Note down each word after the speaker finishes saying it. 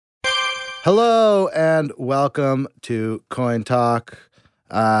Hello and welcome to Coin Talk.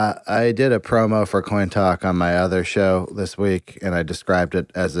 I did a promo for Coin Talk on my other show this week, and I described it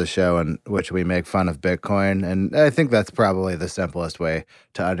as a show in which we make fun of Bitcoin, and I think that's probably the simplest way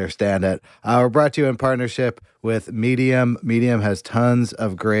to understand it. We're brought to you in partnership with Medium. Medium has tons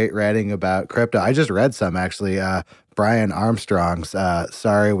of great writing about crypto. I just read some, actually. Brian Armstrong's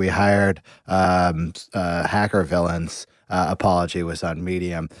Sorry We Hired Hacker Villains apology was on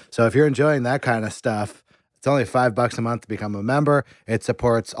Medium. So if you're enjoying that kind of stuff, it's only $5 a month to become a member. It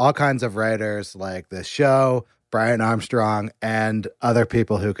supports all kinds of writers like this show, Brian Armstrong, and other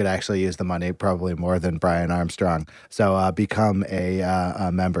people who could actually use the money, probably more than Brian Armstrong. So become a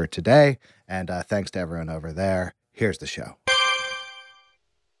member today. And thanks to everyone over there. Here's the show.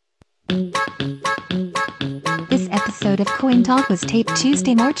 This episode of Coin Talk was taped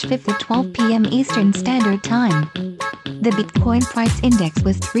Tuesday, March 5th at 12 p.m. Eastern Standard Time. The Bitcoin price index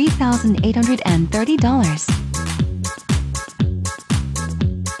was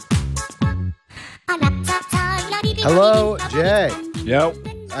 $3,830. Hello, Jay. Yep.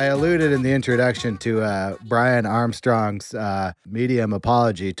 I alluded in the introduction to Brian Armstrong's Medium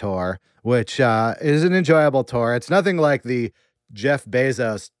apology tour, which is an enjoyable tour. It's nothing like the Jeff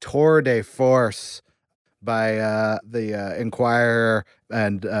Bezos tour de force by the Inquirer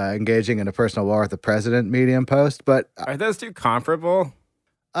and engaging in a personal war with the president Medium post. But Are those two comparable?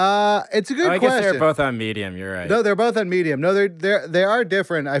 it's a good I question. guess they're both on Medium. You're right. No, they're both on Medium. No, they are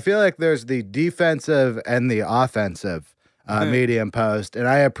different. I feel like there's the defensive and the offensive Medium post, and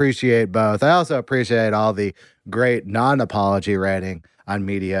I appreciate both. I also appreciate all the great non-apology writing on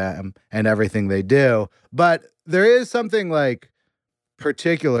Medium and everything they do. But there is something like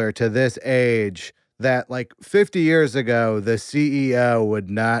particular to this age that like 50 years ago, the CEO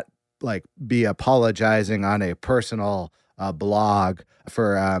would not like be apologizing on a personal blog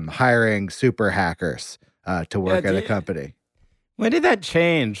for hiring super hackers to work at a company. When did that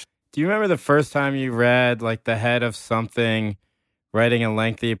change? Do you remember the first time you read like the head of something writing a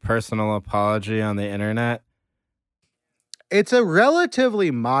lengthy personal apology on the internet? It's a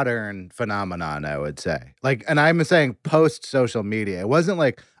relatively modern phenomenon, I would say. Like, and I'm saying post social media. It wasn't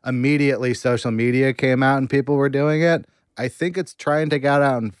like immediately social media came out and people were doing it. I think it's trying to get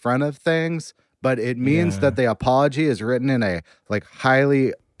out in front of things, but it means that the apology is written in a like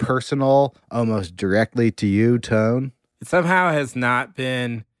highly personal, almost directly to you tone. It somehow has not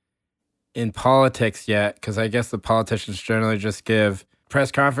been in politics yet, because I guess the politicians generally just give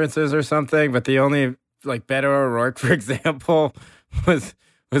press conferences or something, but the only like Beto O'Rourke, for example, was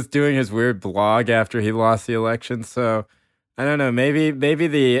doing his weird blog after he lost the election. So I don't know, maybe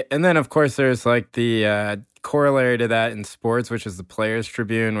and then of course there's like the corollary to that in sports, which is the Players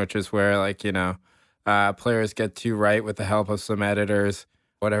Tribune, which is where like, you know, players get to write with the help of some editors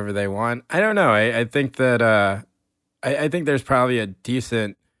whatever they want. I don't know. I think that I think there's probably a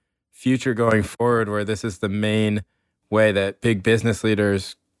decent future going forward where this is the main way that big business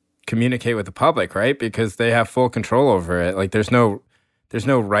leaders communicate with the public, right? Because they have full control over it. Like there's no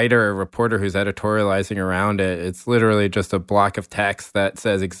writer or reporter who's editorializing around it. It's literally just a block of text that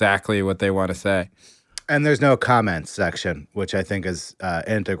says exactly what they want to say. And there's no comments section, which I think is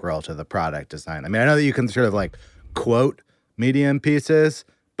integral to the product design. I mean, I know that you can sort of like quote Medium pieces,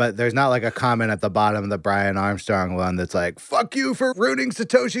 but there's not like a comment at the bottom of the Brian Armstrong one that's like, fuck you for ruining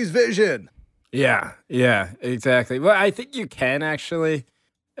Satoshi's vision. Yeah, exactly. Well, I think you can actually.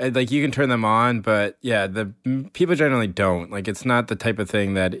 Like you can turn them on, but yeah, the people generally don't. Like it's not the type of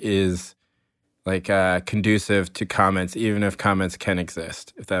thing that is like conducive to comments, even if comments can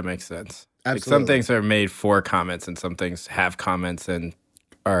exist, if that makes sense. Absolutely. Like some things are made for comments and some things have comments and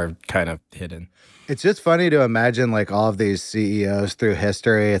are kind of hidden. It's just funny to imagine like all of these CEOs through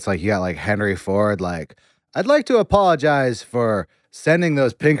history. It's like you got like Henry Ford, like, I'd like to apologize for sending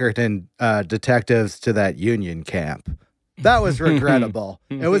those Pinkerton detectives to that Union camp. That was regrettable.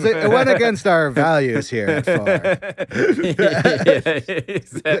 It went against our values here at FAR. Yeah,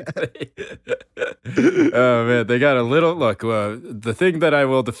 exactly. Oh man, they got a little look. The thing that I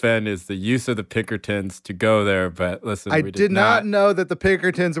will defend is the use of the Pinkertons to go there. But listen, I we did not know that the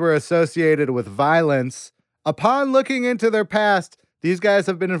Pinkertons were associated with violence. Upon looking into their past, these guys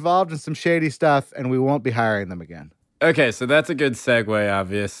have been involved in some shady stuff, and we won't be hiring them again. Okay, so that's a good segue,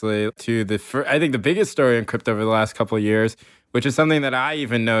 obviously, to I think the biggest story in crypto over the last couple of years, which is something that I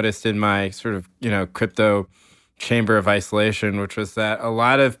even noticed in my sort of, crypto chamber of isolation, which was that a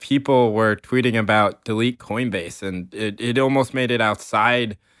lot of people were tweeting about delete Coinbase, and it almost made it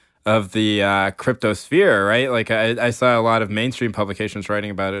outside of the crypto sphere, right? Like I saw a lot of mainstream publications writing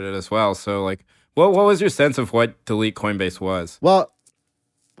about it as well. So like, what was your sense of what delete Coinbase was? Well,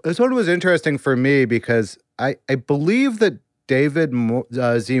 This one was interesting for me because I believe that David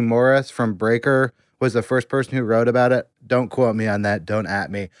Z. Morris from Breaker was the first person who wrote about it. Don't quote me on that. Don't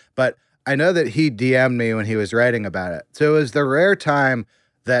at me. But I know that he DM'd me when he was writing about it. So it was the rare time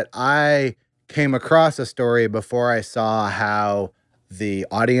that I came across a story before I saw how the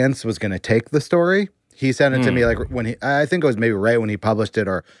audience was going to take the story. He sent it to me like when I think it was maybe right when he published it,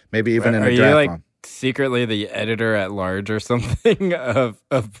 or maybe even in a draft form. Secretly the editor at large or something of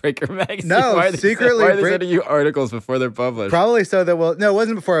Breaker Magazine? No, why secretly. Why are they sending you articles before they're published? Probably so that no, it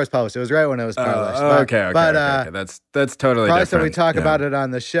wasn't before it was published. It was right when it was published. Okay. That's totally probably different. So we talk about it on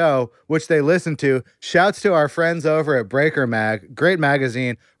the show, which they listen to. Shouts to our friends over at Breaker Mag, great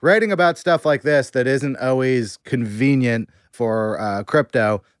magazine, writing about stuff like this that isn't always convenient for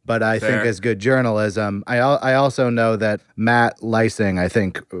crypto, but I think is good journalism. I also know that Matt Leising, I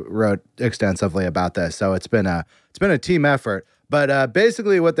think, wrote extensively about this. So it's been a team effort. But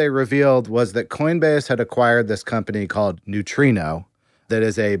basically what they revealed was that Coinbase had acquired this company called Neutrino that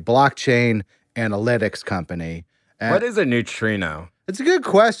is a blockchain analytics company. What is a neutrino? It's a good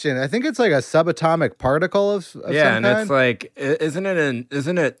question. I think it's like a subatomic particle of some kind. It's like, isn't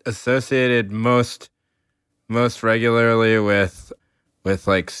it associated most regularly with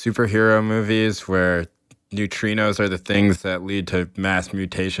like superhero movies where neutrinos are the things that lead to mass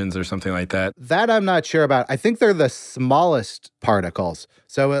mutations or something like that? That I'm not sure about. I think they're the smallest particles.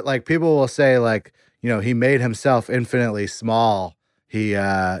 So it, like, people will say, like, he made himself infinitely small. He,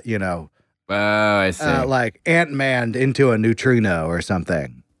 Oh, I see. Like Ant-Man into a neutrino or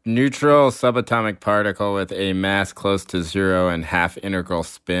something. Neutral subatomic particle with a mass close to zero and half integral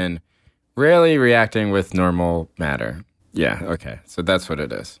spin, rarely reacting with normal matter. Yeah, okay. So that's what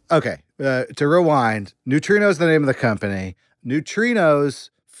it is. Okay. To rewind, Neutrino's the name of the company.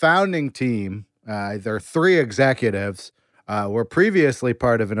 Neutrino's founding team, there are 3 executives, were previously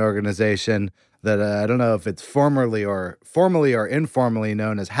part of an organization that I don't know if it's formally or informally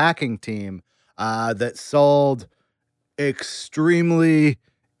known as Hacking Team, that sold extremely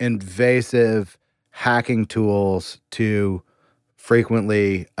invasive hacking tools to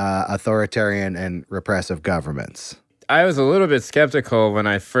frequently authoritarian and repressive governments. I was a little bit skeptical when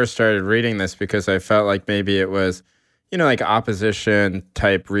I first started reading this because I felt like maybe it was, like opposition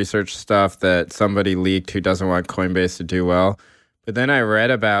type research stuff that somebody leaked who doesn't want Coinbase to do well. But then I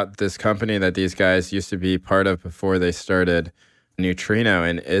read about this company that these guys used to be part of before they started Neutrino,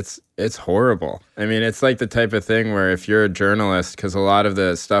 and it's horrible. I mean, it's like the type of thing where if you're a journalist, because a lot of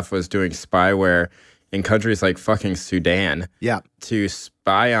the stuff was doing spyware in countries like fucking Sudan, to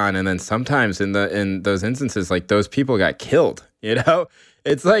spy on, and then sometimes in those instances, like those people got killed.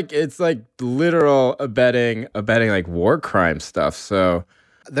 It's like literal abetting like war crime stuff. So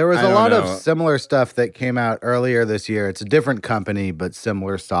there was a lot of similar stuff that came out earlier this year. It's a different company, but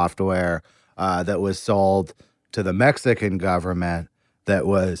similar software that was sold to the Mexican government that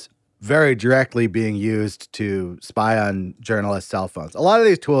was very directly being used to spy on journalists' cell phones. A lot of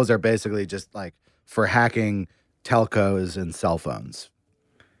these tools are basically just like for hacking telcos and cell phones.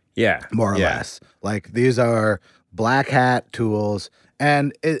 Yeah. More or less. Like, these are black hat tools.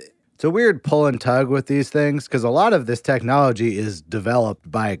 And it's a weird pull and tug with these things because a lot of this technology is developed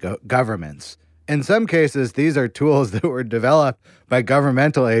by governments. In some cases, these are tools that were developed by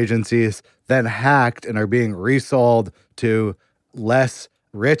governmental agencies, then hacked and are being resold to less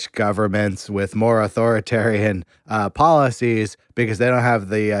rich governments with more authoritarian policies because they don't have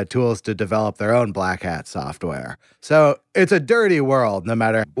the tools to develop their own black hat software. So it's a dirty world, no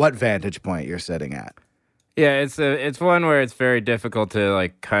matter what vantage point you're sitting at. Yeah, it's one where it's very difficult to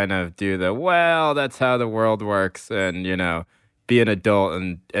like kind of do that's how the world works and, be an adult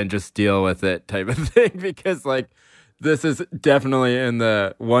and just deal with it type of thing because like this is definitely in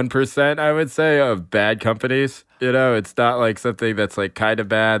the 1%, I would say, of bad companies. It's not like something that's like kind of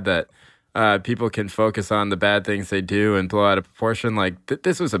bad that people can focus on the bad things they do and blow out of proportion. Like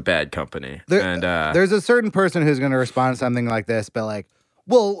this was a bad company. There's a certain person who's going to respond to something like this, but like,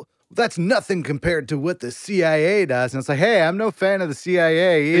 well, that's nothing compared to what the CIA does. And it's like, hey, I'm no fan of the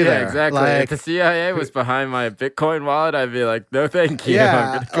CIA either. Yeah, exactly. Like, if the CIA was behind my Bitcoin wallet, I'd be like, no, thank you.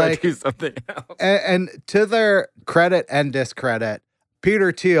 Yeah, I'm going to go do something else. And to their credit and discredit,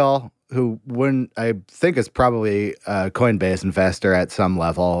 Peter Thiel, who I think is probably a Coinbase investor at some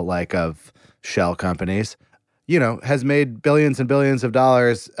level, like of shell companies, has made billions and billions of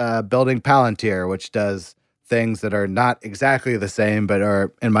dollars building Palantir, which does things that are not exactly the same, but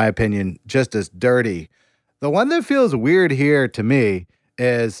are, in my opinion, just as dirty. The one that feels weird here to me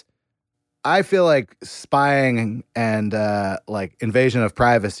is I feel like spying and like invasion of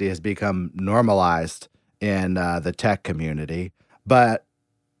privacy has become normalized in the tech community. But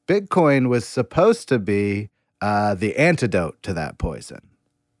Bitcoin was supposed to be the antidote to that poison.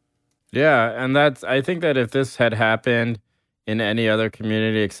 Yeah, and I think that if this had happened in any other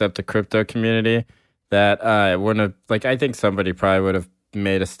community except the crypto community, that it wouldn't have, like, I think somebody probably would have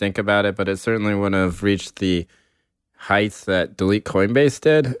made a stink about it, but it certainly wouldn't have reached the heights that Delete Coinbase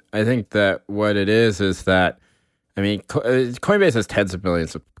did. I think that what it is that, I mean, Coinbase has tens of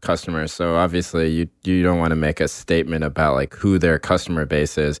millions of customers, so obviously you don't want to make a statement about like who their customer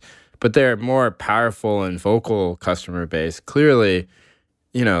base is, but their more powerful and vocal customer base clearly,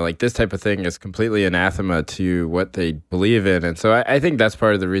 like this type of thing is completely anathema to what they believe in. And so I think that's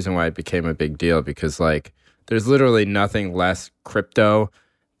part of the reason why it became a big deal, because like there's literally nothing less crypto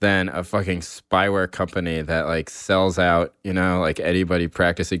than a fucking spyware company that like sells out, like anybody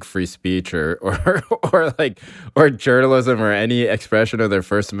practicing free speech or journalism or any expression of their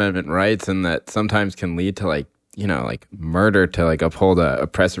First Amendment rights, and that sometimes can lead to like murder to like uphold a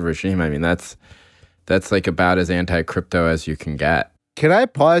oppressive regime. I mean, that's like about as anti-crypto as you can get. Can I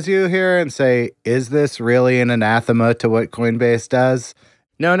pause you here and say, is this really an anathema to what Coinbase does?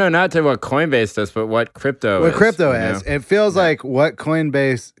 No, not to what Coinbase does, but what crypto is. What crypto is. It feels like what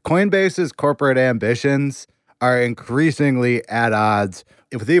Coinbase's corporate ambitions are increasingly at odds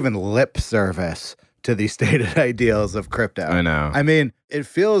with even lip service to the stated ideals of crypto. I know. I mean, it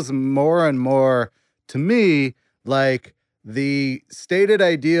feels more and more to me like the stated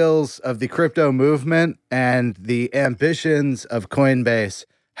ideals of the crypto movement and the ambitions of Coinbase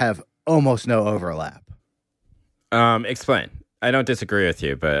have almost no overlap. Explain. I don't disagree with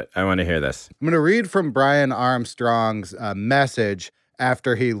you, but I want to hear this. I'm going to read from Brian Armstrong's message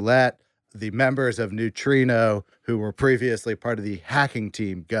after he let the members of Neutrino, who were previously part of the hacking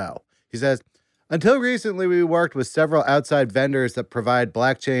team, go. He says, "Until recently, we worked with several outside vendors that provide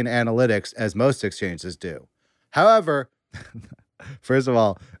blockchain analytics, as most exchanges do. However," first of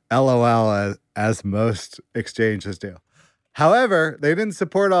all, LOL, as most exchanges do. "However, they didn't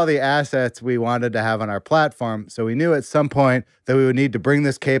support all the assets we wanted to have on our platform, so we knew at some point that we would need to bring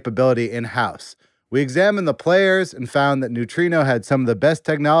this capability in-house. We examined the players and found that Neutrino had some of the best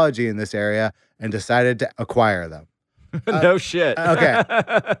technology in this area and decided to acquire them." No shit. Okay.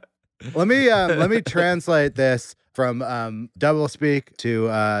 Let me translate this from doublespeak to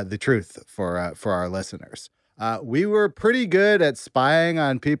the truth for our listeners. We were pretty good at spying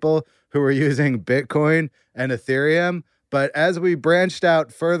on people who were using Bitcoin and Ethereum, but as we branched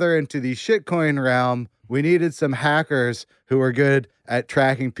out further into the shitcoin realm, we needed some hackers who were good at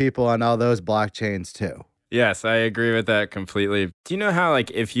tracking people on all those blockchains too. Yes, I agree with that completely. Do you know how, like,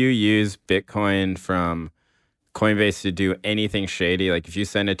 if you use Bitcoin from Coinbase to do anything shady, like if you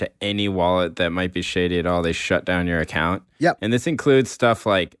send it to any wallet that might be shady at all, they shut down your account? Yep. And this includes stuff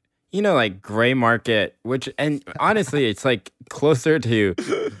like, like gray market, and honestly, it's like closer to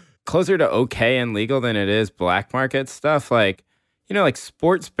okay and legal than it is black market stuff, like, like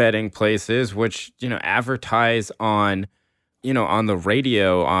sports betting places, which, advertise on, on the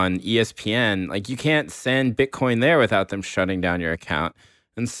radio, on ESPN. Like, you can't send Bitcoin there without them shutting down your account.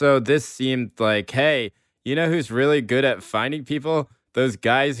 And so this seemed like, hey, who's really good at finding people? Those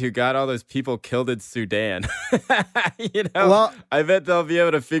guys who got all those people killed in Sudan. Well, I bet they'll be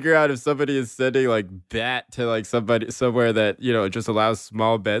able to figure out if somebody is sending like BAT to like somebody somewhere that, just allows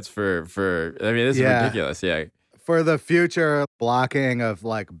small bets for I mean, this is ridiculous. Yeah. For the future blocking of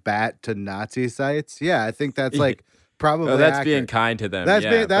like BAT to Nazi sites. Yeah, I think that's like probably that's accurate. being kind to them.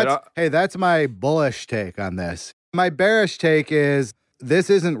 That's my bullish take on this. My bearish take is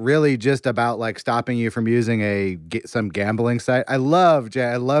this isn't really just about like stopping you from using some gambling site. I love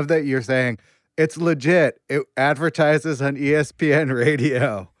that you're saying it's legit. It advertises on ESPN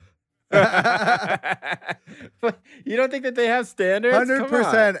radio. You don't think that they have standards?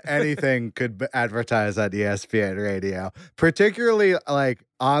 100% anything could advertise on ESPN radio, particularly like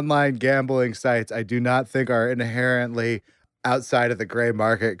online gambling sites. I do not think are inherently outside of the gray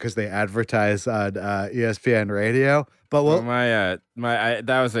market because they advertise on ESPN radio. But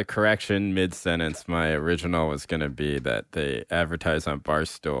that was a correction mid-sentence. My original was going to be that they advertise on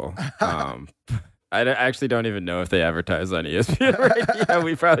Barstool. I actually don't even know if they advertise on ESPN radio.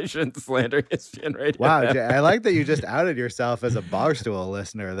 We probably shouldn't slander ESPN radio. Wow, I like that you just outed yourself as a Barstool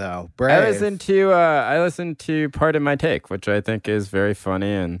listener, though. Brave. I listened to Part of My Take, which I think is very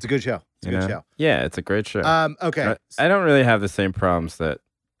funny, and it's a good show. It's a good show. Yeah, it's a great show. Okay, I don't really have the same problems that.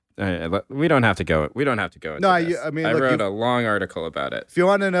 We don't have to go. We don't have to go into this. I wrote a long article about it. If you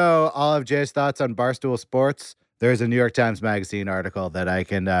want to know all of Jay's thoughts on Barstool Sports, there's a New York Times Magazine article that I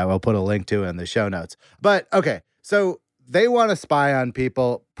can we'll put a link to in the show notes. But okay, so they want to spy on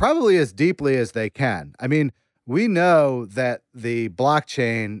people probably as deeply as they can. I mean, we know that the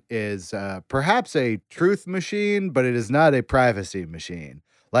blockchain is perhaps a truth machine, but it is not a privacy machine.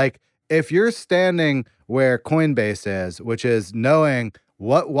 Like, if you're standing where Coinbase is, which is knowing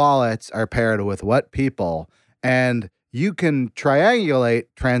what wallets are paired with what people, and you can triangulate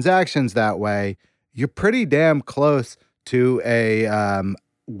transactions that way, you're pretty damn close to a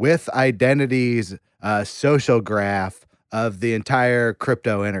with identities social graph of the entire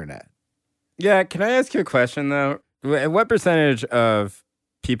crypto internet. Yeah, can I ask you a question, though? What percentage of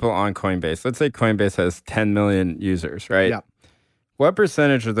people on Coinbase, let's say Coinbase has 10 million users, right? Yeah. What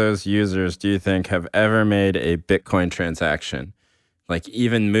percentage of those users do you think have ever made a Bitcoin transaction? Like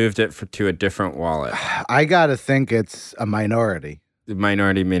even moved it to a different wallet? I got to think it's a minority. The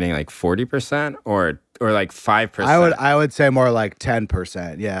minority meaning like 40% or like 5%? I would say more like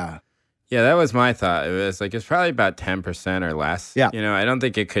 10%, yeah. Yeah, that was my thought. It was like it's probably about 10% or less. Yeah. You know, I don't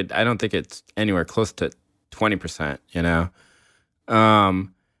think it's anywhere close to 20%, you know.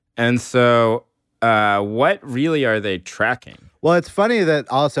 And so what really are they tracking? Well, it's funny that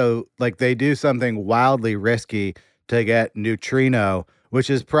also like they do something wildly risky to get Neutrino, which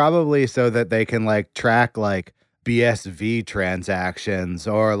is probably so that they can like track like BSV transactions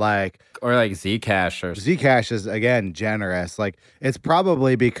or like Zcash or Zcash is again generous. Like it's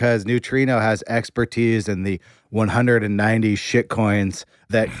probably because Neutrino has expertise in the 190 shitcoins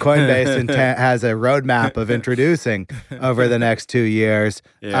that Coinbase has a roadmap of introducing over the next 2 years.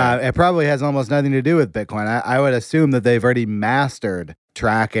 Yeah. It probably has almost nothing to do with Bitcoin. I would assume that they've already mastered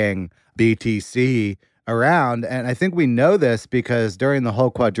tracking BTC around. And I think we know this because during the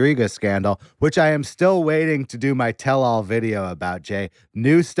whole Quadriga scandal, which I am still waiting to do my tell-all video about, Jay,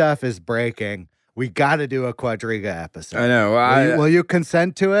 new stuff is breaking. We got to do a Quadriga episode. I know. Well, will you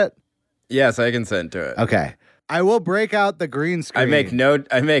consent to it? Yes, I consent to it. Okay. I will break out the green screen.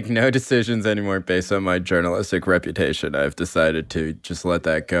 I make no decisions anymore based on my journalistic reputation. I've decided to just let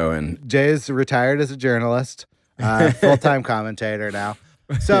that go. And Jay's retired as a journalist, full-time commentator now.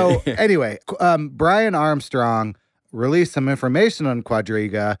 So anyway, Brian Armstrong released some information on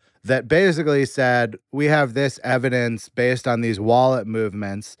Quadriga that basically said, we have this evidence based on these wallet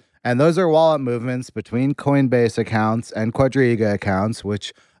movements. And those are wallet movements between Coinbase accounts and Quadriga accounts,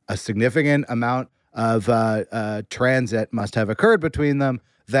 which a significant amount of transit must have occurred between them,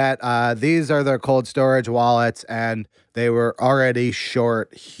 that these are their cold storage wallets, and they were already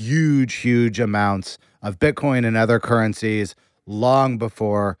short huge amounts of Bitcoin and other currencies long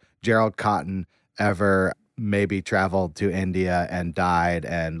before Gerald Cotton ever maybe traveled to India and died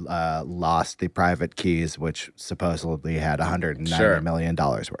and lost the private keys, which supposedly had $190 million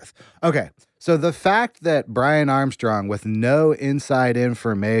worth. Okay, so the fact that Brian Armstrong, with no inside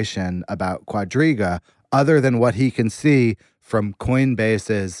information about Quadriga, other than what he can see from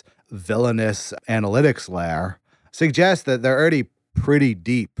Coinbase's villainous analytics layer, suggests that they're already pretty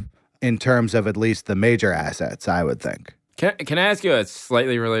deep in terms of at least the major assets, I would think. Can I ask you a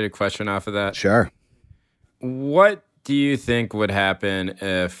slightly related question off of that? Sure. What do you think would happen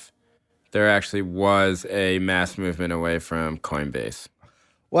if there actually was a mass movement away from Coinbase?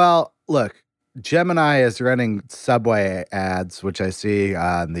 Well, look, Gemini is running subway ads, which I see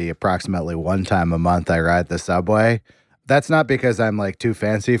on the approximately one time a month I ride the subway. That's not because I'm like too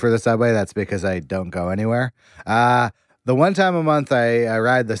fancy for the subway. That's because I don't go anywhere. The one time a month I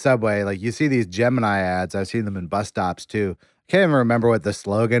ride the subway, like you see these Gemini ads. I've seen them in bus stops too. Can't even remember what the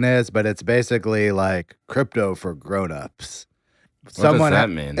slogan is, but it's basically like crypto for grown-ups. What does that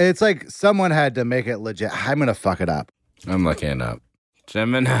mean? It's like someone had to make it legit. I'm going to fuck it up. I'm looking it up.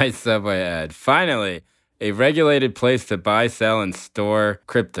 Gemini subway ad. Finally, a regulated place to buy, sell, and store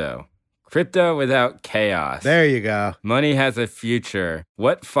crypto. Crypto without chaos. There you go. Money has a future.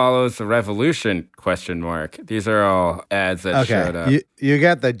 What follows the revolution? ? These are all ads that showed up. You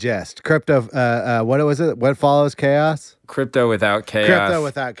get the gist. Crypto, what was it? What follows chaos? Crypto without chaos. Crypto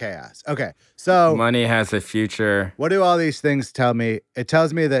without chaos. Okay. So money has a future. What do all these things tell me? It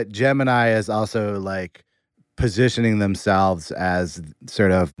tells me that Gemini is also like positioning themselves as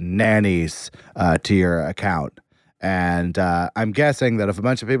sort of nannies to your account. And I'm guessing that if a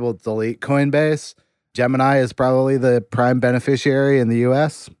bunch of people delete Coinbase, Gemini is probably the prime beneficiary in the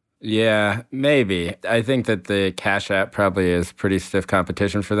U.S. Yeah, maybe. I think that the Cash App probably is pretty stiff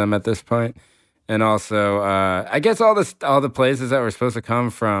competition for them at this point. And also, I guess all the places that were supposed to come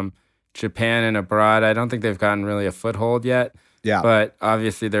from Japan and abroad, I don't think they've gotten really a foothold yet. Yeah. But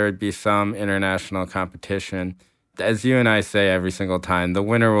obviously there would be some international competition. As you and I say every single time, the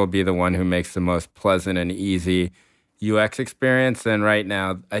winner will be the one who makes the most pleasant and easy UX experience. And right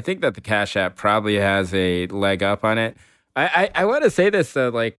now, I think that the Cash App probably has a leg up on it. I want to say this though,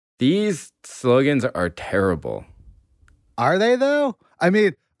 like These slogans are terrible. Are they though? I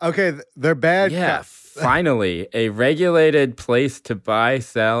mean, okay, they're bad. Yeah, finally, a regulated place to buy,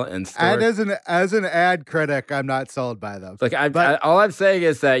 sell, and store. And as an ad critic, I'm not sold by them. Like, all I'm saying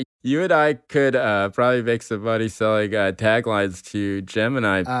is that you and I could probably make some money selling taglines to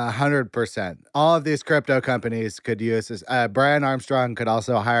Gemini. 100%. All of these crypto companies could use this. Brian Armstrong could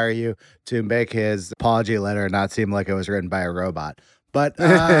also hire you to make his apology letter not seem like it was written by a robot. But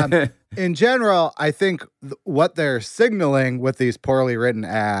in general, I think what they're signaling with these poorly written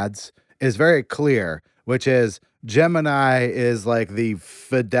ads is very clear, which is Gemini is like the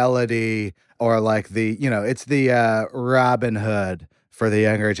Fidelity or like the, it's the Robin Hood for the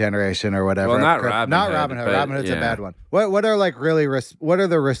younger generation or whatever. Well, not Robin Hood. Robin Hood's a bad one. What are like really, what are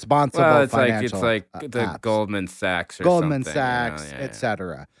the responsible financial it's like the apps? Goldman Sachs or Goldman something. Sachs,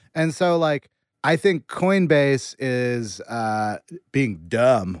 etc. And so like, I think Coinbase is being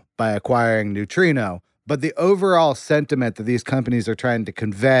dumb by acquiring Neutrino, but the overall sentiment that these companies are trying to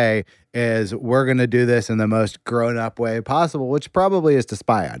convey is we're going to do this in the most grown-up way possible, which probably is to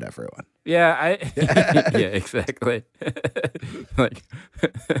spy on everyone. Yeah, yeah, exactly.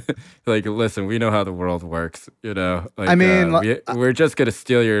 like, listen, we know how the world works, Like, I mean, we're just going to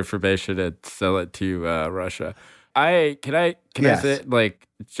steal your information and sell it to Russia. Can I say, like,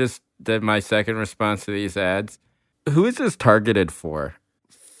 just that my second response to these ads, who is this targeted for?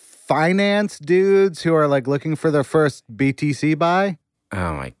 Finance dudes who are like looking for their first BTC buy.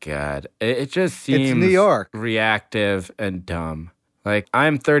 Oh my God. It just seems it's New York. Reactive and dumb. Like,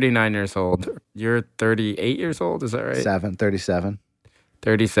 I'm 39 years old. You're 38 years old, is that right? 37.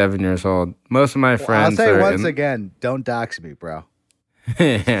 37 years old. Most of my friends I'll say once again, don't dox me, bro.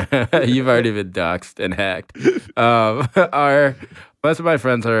 You've already been doxed and hacked. Most of my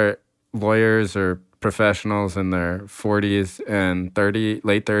friends are lawyers or professionals in their 40s and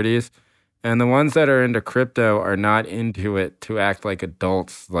late 30s. And the ones that are into crypto are not into it to act like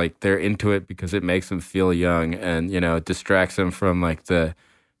adults. Like, they're into it because it makes them feel young and, it distracts them from like the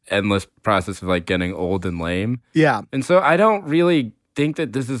endless process of like getting old and lame. Yeah. And so I don't really think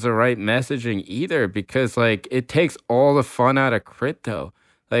that this is the right messaging either, because like it takes all the fun out of crypto.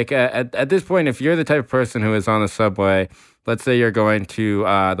 Like at this point, if you're the type of person who is on the subway, let's say you're going to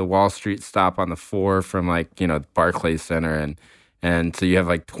the Wall Street stop on the 4 from like, Barclays Center, and so you have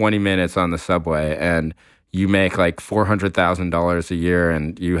like 20 minutes on the subway and you make like $400,000 a year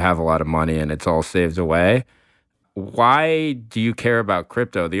and you have a lot of money and it's all saved away. Why do you care about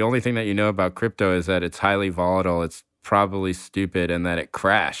crypto? The only thing that you know about crypto is that it's highly volatile, it's probably stupid, and that it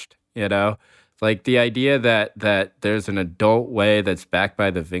crashed, Like the idea that there's an adult way that's backed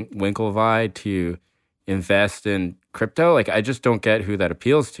by the Winklevi to invest in crypto, like I just don't get who that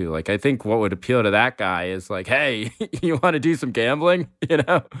appeals to. Like I think what would appeal to that guy is like, hey, you want to do some gambling?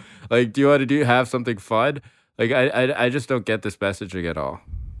 Like, do you want to have something fun? Like I just don't get this messaging at all.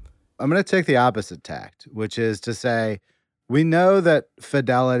 I'm going to take the opposite tact, which is to say, we know that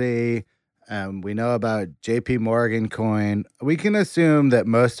Fidelity, we know about JP Morgan Coin. We can assume that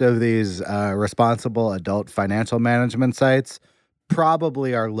most of these responsible adult financial management sites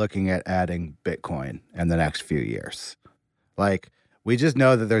probably are looking at adding Bitcoin in the next few years. Like, we just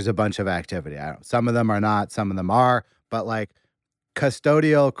know that there's a bunch of activity. Some of them are not, some of them are, but like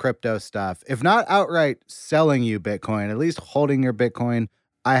custodial crypto stuff, if not outright selling you Bitcoin, at least holding your Bitcoin,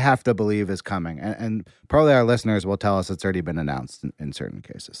 I have to believe is coming. And probably our listeners will tell us it's already been announced in certain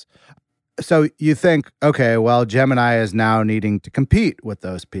cases. So you think, okay, well, Gemini is now needing to compete with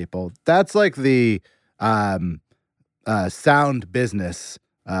those people. That's like the sound business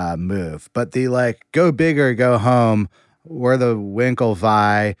move. But the like, go big or go home, we're the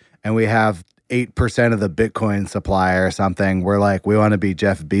Winklevi and we have 8% of the Bitcoin supply or something. We're like, we want to be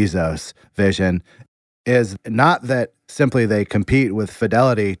Jeff Bezos vision is not that simply they compete with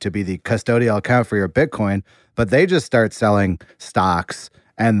Fidelity to be the custodial account for your Bitcoin, but they just start selling stocks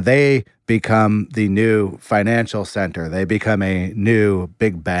and they become the new financial center. They become a new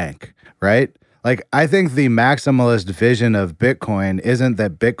big bank, right? Like, I think the maximalist vision of Bitcoin isn't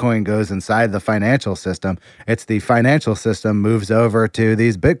that Bitcoin goes inside the financial system. It's the financial system moves over to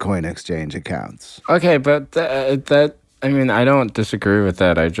these Bitcoin exchange accounts. Okay, but that, I mean, I don't disagree with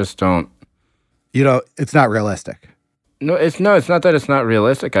that. I just don't. It's not realistic. No, it's not that it's not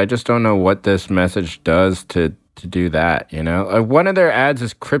realistic. I just don't know what this message does to do that, one of their ads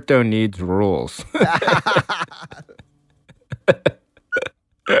is crypto needs rules.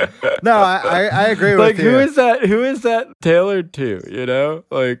 No, I agree Like, with you. who is that tailored to, you know?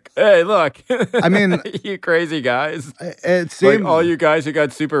 Like, hey, look. I mean, you crazy guys. it Like, seems all you guys who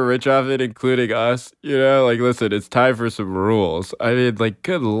got super rich off it, including us, you know? Like, listen, it's time for some rules. I mean, like,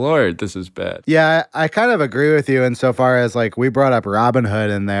 good Lord, this is bad. Yeah, I kind of agree with you insofar as like we brought up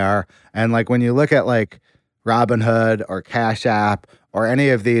Robinhood in there. And like when you look at like Robinhood or Cash App or any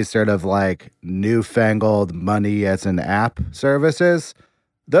of these sort of like newfangled money as an app services,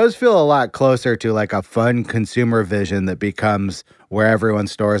 those feel a lot closer to like a fun consumer vision that becomes where everyone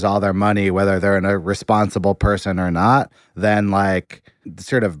stores all their money, whether they're a responsible person or not, than like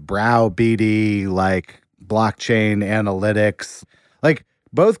sort of browbeaty, like blockchain analytics. Like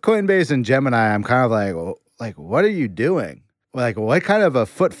both Coinbase and Gemini, I'm kind of like, what are you doing? Like, what kind of a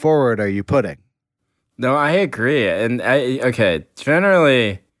foot forward are you putting? No, I agree. And okay,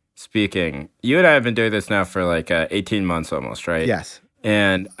 generally speaking, you and I have been doing this now for like 18 months almost, right? Yes.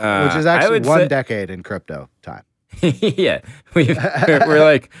 And which is actually one decade in crypto time. Yeah, we're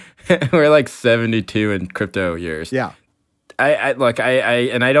like we're like 72 in crypto years. Yeah. I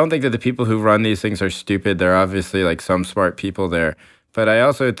don't think that the people who run these things are stupid. They're obviously like some smart people there, but I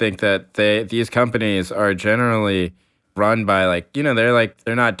also think that these companies are generally run by like, you know,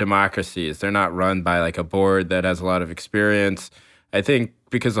 they're not democracies. They're not run by like a board that has a lot of experience. I think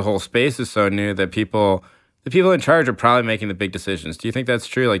because the whole space is so new that the people in charge are probably making the big decisions. Do you think that's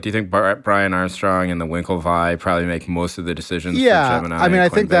true? Like, do you think Brian Armstrong and the Winklevi probably make most of the decisions for Gemini? I mean, I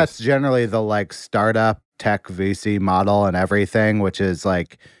think that's generally the like startup tech VC model and everything, which is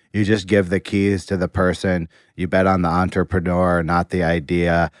like you just give the keys to the person, you bet on the entrepreneur, not the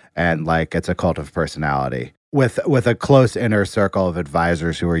idea, and like it's a cult of personality with a close inner circle of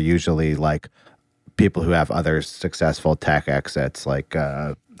advisors who are usually like people who have other successful tech exits, like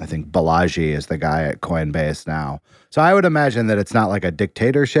I think Balaji is the guy at Coinbase now. So I would imagine that it's not like a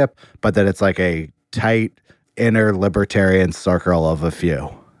dictatorship, but that it's like a tight inner libertarian circle of a few.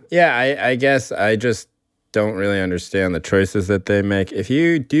 Yeah, I guess I just don't really understand the choices that they make. If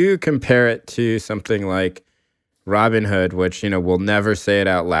you do compare it to something like Robinhood, which, you know, will never say it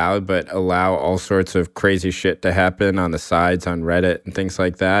out loud, but allow all sorts of crazy shit to happen on the sides on Reddit and things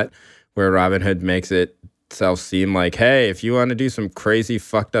like that, where Robinhood makes itself seem like, hey, if you want to do some crazy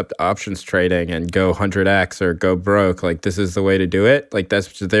fucked up options trading and go 100x or go broke, like this is the way to do it. Like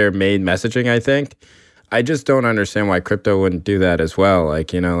that's their main messaging, I think. I just don't understand why crypto wouldn't do that as well.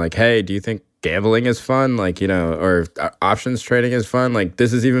 Like, you know, like, hey, do you think gambling is fun? Like, you know, or options trading is fun? Like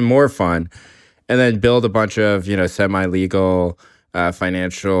this is even more fun. And then build a bunch of, you know, semi-legal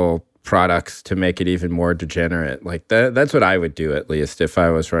financial products to make it even more degenerate. Like that's what I would do, at least, if I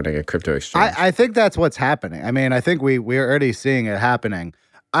was running a crypto exchange. I think that's what's happening. I mean, I think we're already seeing it happening.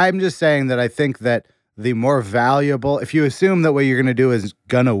 I'm just saying that I think that the more valuable, if you assume that what you're going to do is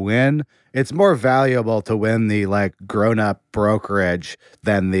going to win, it's more valuable to win the like grown-up brokerage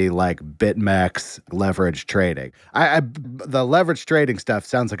than the like BitMEX leverage trading. The leverage trading stuff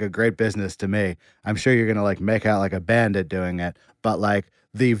sounds like a great business to me. I'm sure you're going to like make out like a bandit doing it, but like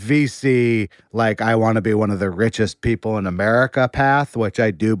the VC, like I want to be one of the richest people in America path, which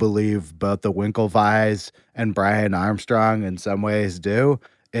I do believe both the Winklevis and Brian Armstrong in some ways do,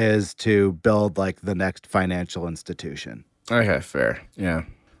 is to build like the next financial institution. Okay, fair. Yeah.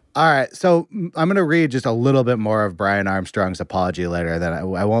 All right, so I'm going to read just a little bit more of Brian Armstrong's apology later. Then I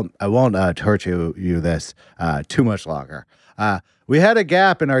won't torture you this too much longer. We had a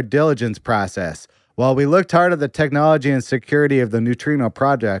gap in our diligence process. While we looked hard at the technology and security of the Neutrino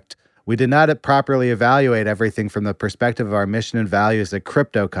project, we did not properly evaluate everything from the perspective of our mission and values as a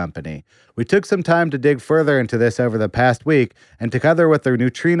crypto company. We took some time to dig further into this over the past week, and together with the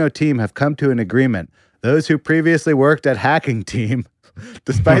Neutrino team have come to an agreement. Those who previously worked at Hacking Team,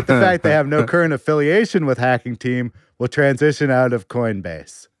 despite the fact they have no current affiliation with Hacking Team, will transition out of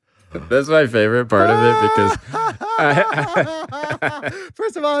Coinbase. That's my favorite part of it because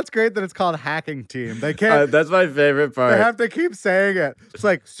first of all, it's great that it's called Hacking Team. They can't. That's my favorite part. They have to keep saying it. It's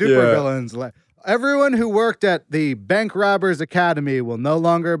like supervillains. Yeah. Everyone who worked at the Bank Robbers Academy will no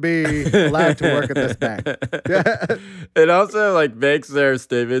longer be allowed to work at this bank. It also like makes their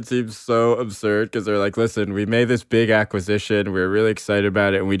statement seem so absurd because they're like, listen, we made this big acquisition. We were really excited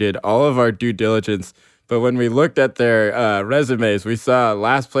about it. And we did all of our due diligence. But when we looked at their resumes, we saw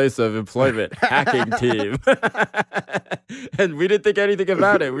last place of employment, Hacking Team. And we didn't think anything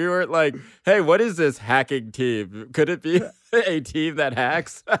about it. We weren't like, hey, what is this Hacking Team? Could it be a team that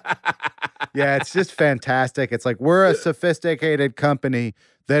hacks? Yeah, it's just fantastic. It's like we're a sophisticated company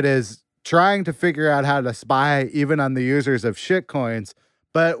that is trying to figure out how to spy even on the users of shitcoins,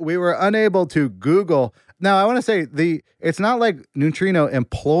 but we were unable to Google Now, I want to say it's not like Neutrino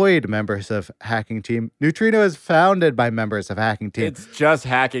employed members of Hacking Team. Neutrino is founded by members of Hacking Team. It's just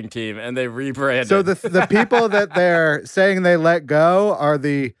Hacking Team, and they rebranded. So the people that they're saying they let go are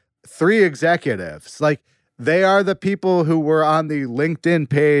the 3 executives. Like, they are the people who were on the LinkedIn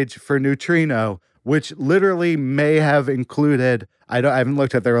page for Neutrino, which literally may have included, I haven't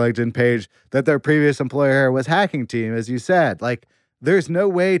looked at their LinkedIn page, that their previous employer was Hacking Team, as you said. Like, there's no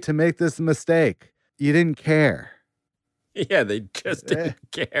way to make this mistake. You didn't care. Yeah, they just didn't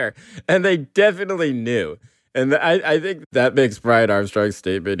care. And they definitely knew. And I think that makes Brian Armstrong's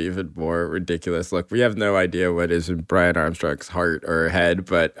statement even more ridiculous. Look, we have no idea what is in Brian Armstrong's heart or head,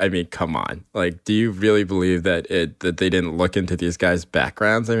 but I mean, come on. Like, do you really believe that they didn't look into these guys'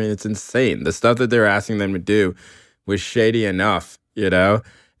 backgrounds? I mean, it's insane. The stuff that they were asking them to do was shady enough, you know?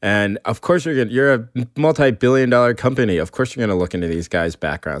 And of course you're a multi-billion-dollar company. Of course you're going to look into these guys'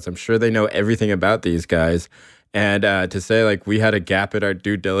 backgrounds. I'm sure they know everything about these guys. And to say, like, we had a gap in our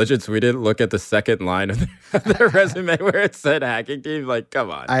due diligence, we didn't look at the second line of their resume where it said Hacking Team. Like,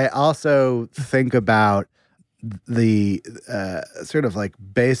 come on. I also think about the sort of like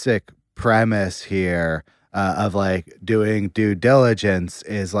basic premise here of like doing due diligence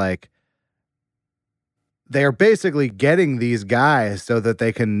is like, they're basically getting these guys so that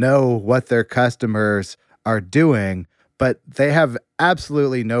they can know what their customers are doing, but they have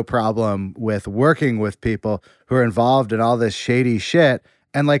absolutely no problem with working with people who are involved in all this shady shit.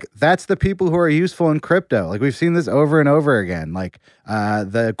 And like, that's the people who are useful in crypto. Like, we've seen this over and over again. Like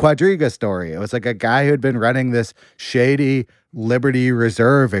the Quadriga story. It was like a guy who had been running this shady Liberty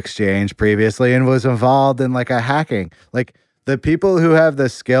Reserve exchange previously and was involved in like a hacking. Like, the people who have the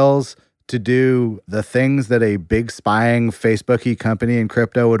skills to do the things that a big spying Facebook-y company in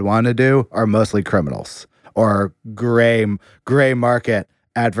crypto would want to do are mostly criminals or gray market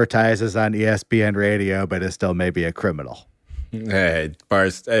advertises on ESPN radio, but is still maybe a criminal. Hey, it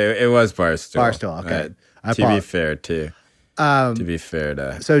was Barstool. Barstool, okay. To be fair, too. To be fair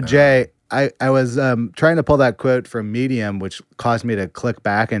to... So, Jay, I was trying to pull that quote from Medium, which caused me to click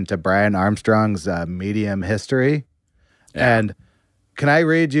back into Brian Armstrong's Medium history. Yeah. And can I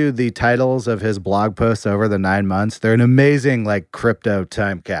read you the titles of his blog posts over the 9 months? They're an amazing, like, crypto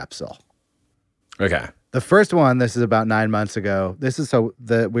time capsule. Okay. The first one, this is about 9 months ago. This is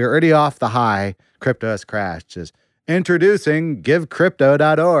we're already off the high. Crypto has crashed. Is introducing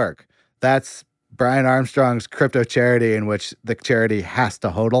GiveCrypto.org. That's Brian Armstrong's crypto charity in which the charity has to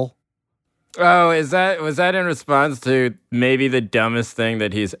hodl. Oh, was that in response to maybe the dumbest thing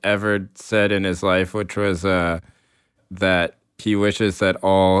that he's ever said in his life, which was that he wishes that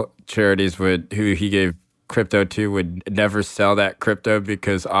all charities who he gave crypto to would never sell that crypto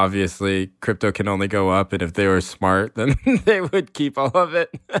because obviously crypto can only go up, and if they were smart, then they would keep all of it.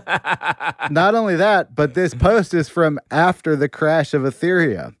 Not only that, but this post is from after the crash of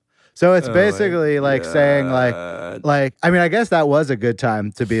Ethereum. So it's basically like saying like, I mean, I guess that was a good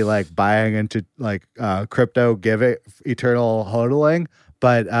time to be like buying into like crypto, give it eternal hodling.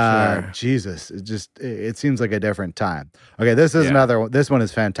 But sure. Jesus, it seems like a different time. Okay, this is another one. This one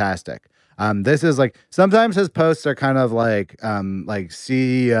is fantastic. This is like, sometimes his posts are kind of like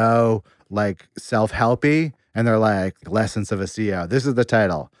CEO, like self-helpy, and they're like lessons of a CEO. This is the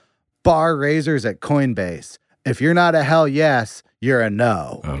title: Bar Raisers at Coinbase. If you're not a hell yes, you're a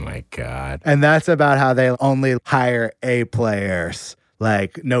no. Oh my God. And that's about how they only hire A players,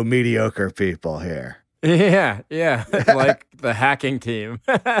 like no mediocre people here. Yeah. Like the Hacking Team,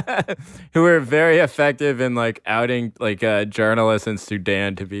 who were very effective in like outing like journalists in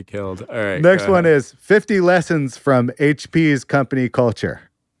Sudan to be killed. All right. Next one is 50 lessons from HP's company culture.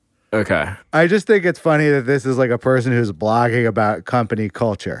 Okay. I just think it's funny that this is like a person who's blogging about company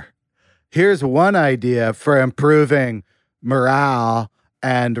culture. Here's one idea for improving morale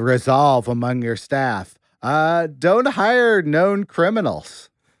and resolve among your staff. Don't hire known criminals.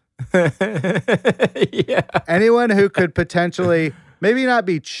 Yeah. Anyone who could potentially maybe not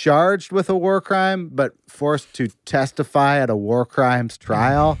be charged with a war crime, but forced to testify at a war crimes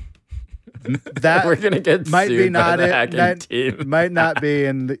trial. That we're gonna get might sued be not by the it. Hacking Team. Might not be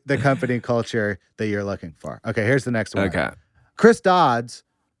in the company culture that you're looking for. Okay, here's the next one. Okay. Chris Dodds,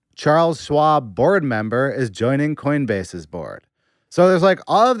 Charles Schwab board member, is joining Coinbase's board. So there's like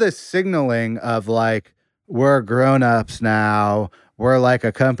all of this signaling of like, we're grown-ups now. We're like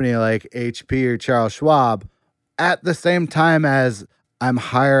a company like HP or Charles Schwab at the same time as I'm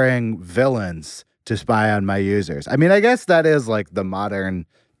hiring villains to spy on my users. I mean, I guess that is like the modern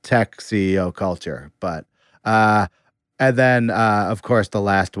tech CEO culture. But, and then, of course, the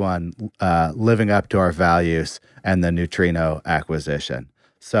last one, living up to our values and the Neutrino acquisition.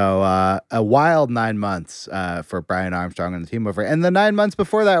 So a wild 9 months for Brian Armstrong and the team over. And the 9 months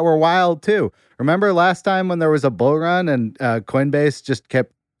before that were wild too. Remember last time when there was a bull run and Coinbase just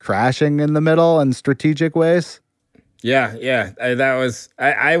kept crashing in the middle in strategic ways? Yeah.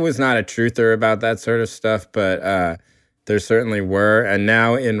 I was not a truther about that sort of stuff, but there certainly were. And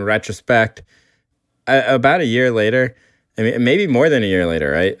now in retrospect, about a year later, I mean, maybe more than a year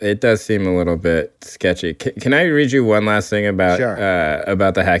later, right? It does seem a little bit sketchy. Can I read you one last thing about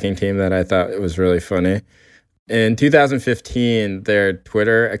the hacking team that I thought was really funny? In 2015, their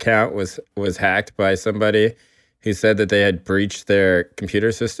Twitter account was hacked by somebody who said that they had breached their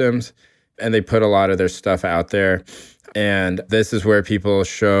computer systems, and they put a lot of their stuff out there. And this is where people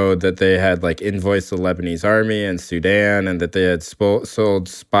showed that they had like invoiced the Lebanese army and Sudan, and that they had sold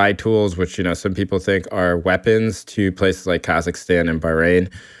spy tools, which, you know, some people think are weapons, to places like Kazakhstan and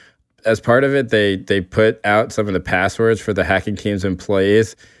Bahrain. As part of it, they put out some of the passwords for the hacking team's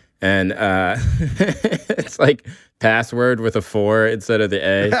employees, and it's like password with a 4 instead of the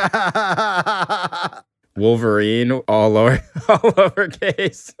A. Wolverine, all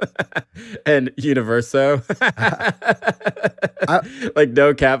lowercase, and Universo, like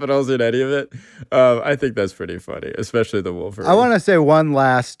no capitals in any of it. I think that's pretty funny, especially the Wolverine. I want to say one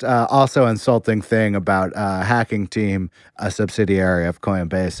last, also insulting thing about Hacking Team, a subsidiary of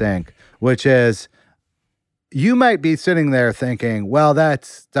Coinbase Inc., which is you might be sitting there thinking, well, that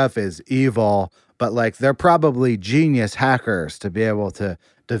stuff is evil, but like they're probably genius hackers to be able to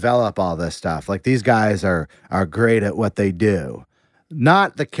develop all this stuff. Like these guys are great at what they do.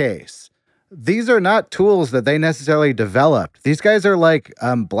 Not the case. These are not tools that they necessarily developed. These guys are like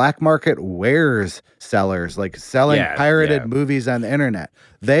black market wares sellers, like selling pirated movies on the internet.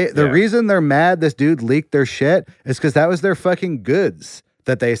 The reason they're mad this dude leaked their shit is because that was their fucking goods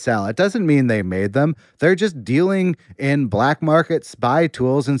that they sell. It doesn't mean they made them. They're just dealing in black market spy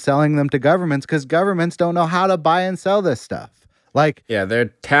tools and selling them to governments because governments don't know how to buy and sell this stuff. Like, yeah, their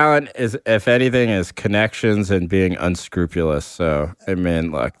talent is, if anything, is connections and being unscrupulous. So, I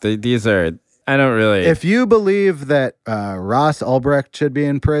mean, look, these are, I don't really. If you believe that Ross Ulbricht should be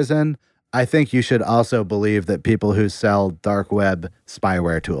in prison, I think you should also believe that people who sell dark web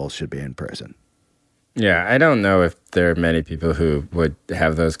spyware tools should be in prison. Yeah, I don't know if there are many people who would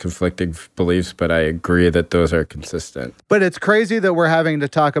have those conflicting beliefs, but I agree that those are consistent. But it's crazy that we're having to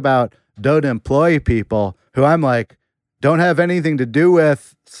talk about don't employ people who I'm like, don't have anything to do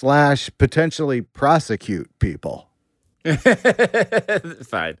with / potentially prosecute people.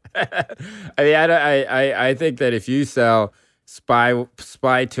 Fine. I mean, I think that if you sell spy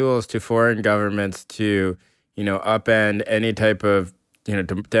tools to foreign governments to, you know, upend any type of, you know,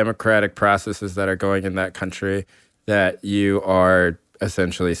 democratic processes that are going in that country, that you are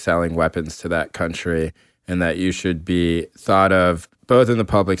essentially selling weapons to that country, and that you should be thought of both in the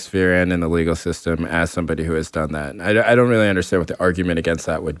public sphere and in the legal system as somebody who has done that. And I don't really understand what the argument against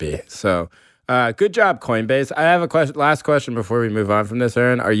that would be. So good job, Coinbase. I have a last question before we move on from this,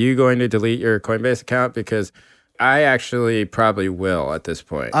 Aaron. Are you going to delete your Coinbase account? Because I actually probably will at this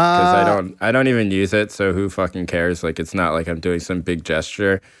point, because I don't even use it. So who fucking cares? Like, it's not like I'm doing some big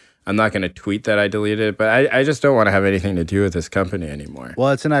gesture. I'm not going to tweet that I deleted it, but I just don't want to have anything to do with this company anymore.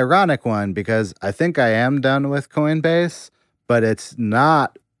 Well, it's an ironic one because I think I am done with Coinbase, but it's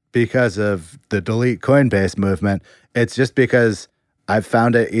not because of the delete Coinbase movement. It's just because I've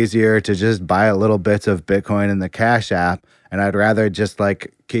found it easier to just buy little bits of Bitcoin in the Cash App, and I'd rather just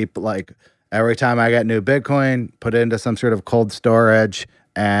like keep like every time I get new Bitcoin, put it into some sort of cold storage,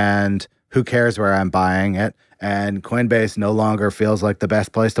 and who cares where I'm buying it? And Coinbase no longer feels like the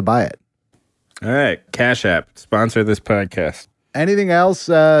best place to buy it. All right, Cash App, sponsor this podcast. Anything else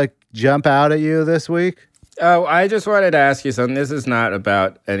jump out at you this week? Oh, I just wanted to ask you something. This is not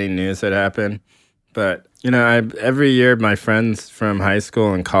about any news that happened, but, you know, every year my friends from high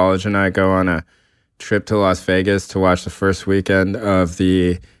school and college and I go on a trip to Las Vegas to watch the first weekend of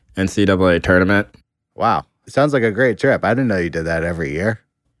the NCAA tournament. Wow. It sounds like a great trip. I didn't know you did that every year.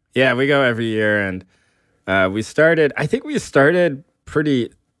 Yeah, we go every year, and I think we started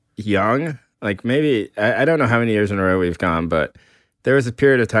pretty young. Like maybe, I don't know how many years in a row we've gone, but there was a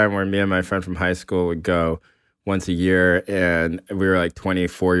period of time where me and my friend from high school would go once a year, and we were like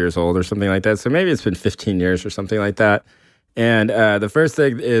 24 years old or something like that. So maybe it's been 15 years or something like that. And the first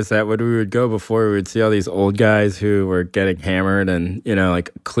thing is that when we would go before, we would see all these old guys who were getting hammered, and, you know,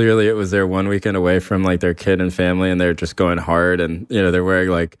 like clearly it was their one weekend away from like their kid and family, and they're just going hard, and, you know, they're wearing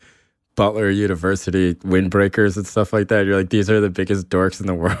like Butler University windbreakers and stuff like that. You're like, these are the biggest dorks in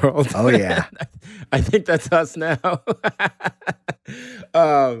the world. Oh, yeah. I think that's us now.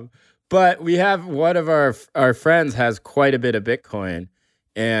 But we have one of our friends has quite a bit of Bitcoin,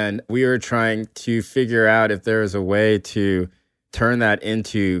 And we were trying to figure out if there was a way to turn that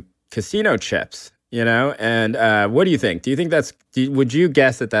into casino chips, And what do you think? Do you think would you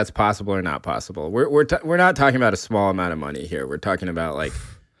guess that that's possible or not possible? We're not talking about a small amount of money here. We're talking about like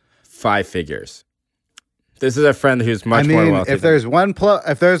 5 figures. This is a friend who's much more wealthy. If there's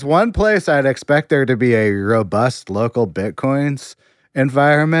one place I'd expect there to be a robust local Bitcoins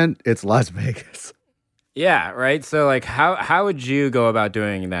environment, it's Las Vegas. Yeah, right. So like how would you go about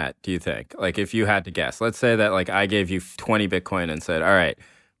doing that, do you think? Like if you had to guess. Let's say that like I gave you 20 Bitcoin and said, "All right,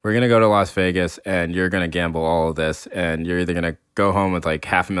 we're going to go to Las Vegas and you're going to gamble all of this and you're either going to go home with like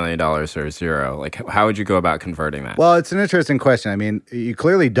 $500,000 or zero." Like how would you go about converting that? Well, it's an interesting question. I mean, you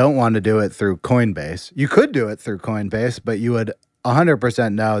clearly don't want to do it through Coinbase. You could do it through Coinbase, but you would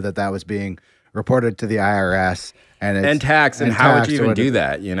 100% know that was being reported to the IRS and tax. And how would you even do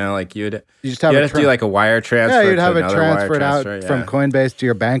that? Like you'd just have to do like a wire transfer. Yeah, you'd have it transferred out yeah. from Coinbase to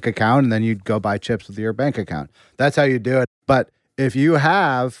your bank account, and then you'd go buy chips with your bank account. That's how you do it. But if you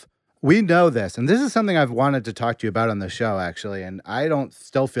we know this, and this is something I've wanted to talk to you about on the show, actually, and I don't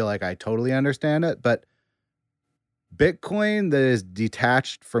still feel like I totally understand it, but Bitcoin that is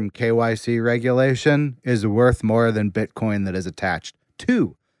detached from KYC regulation is worth more than Bitcoin that is attached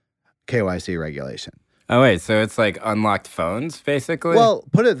to KYC regulation. Oh, wait, so it's like unlocked phones, basically? Well,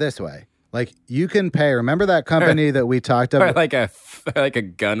 put it this way. Like, you can pay, remember that company that we talked about? Or like a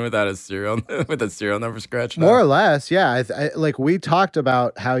gun without a serial, with a serial number scratched More or less, yeah. Like, we talked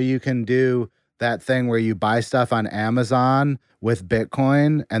about how you can do that thing where you buy stuff on Amazon with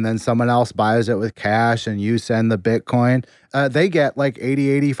Bitcoin, and then someone else buys it with cash, and you send the Bitcoin. They get like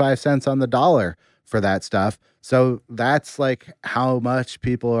 85 cents on the dollar for that stuff. So that's like how much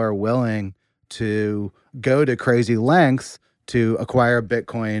people are willing to go to crazy lengths to acquire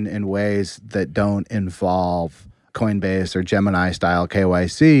Bitcoin in ways that don't involve Coinbase or Gemini style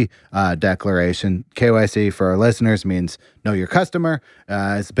KYC declaration. KYC for our listeners means know your customer.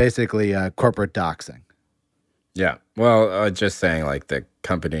 It's basically corporate doxing. Yeah. Well, just saying like the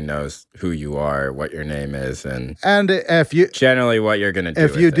company knows who you are, what your name is, and if you generally what you're going to do.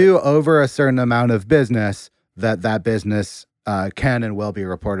 If you do over a certain amount of business, that business can and will be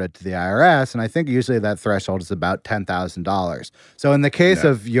reported to the IRS. And I think usually that threshold is about $10,000. So in the case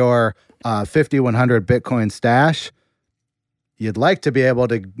of your 5,100 Bitcoin stash, you'd like to be able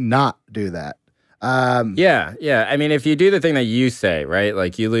to not do that. Yeah. I mean, if you do the thing that you say, right,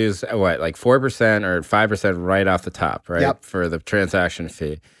 like you lose like 4% or 5% right off the top, right, yep, for the transaction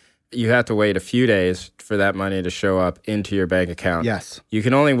fee. You have to wait a few days for that money to show up into your bank account. Yes. You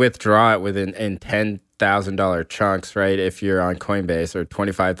can only withdraw it within $10,000 chunks, right, if you're on Coinbase, or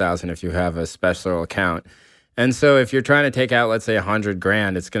 $25,000 if you have a special account. And so if you're trying to take out, let's say,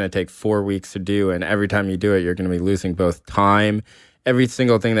 $100,000, it's going to take 4 weeks to do. And every time you do it, you're going to be losing both time. Every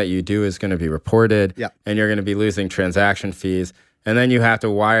single thing that you do is going to be reported. Yep. And you're going to be losing transaction fees. And then you have to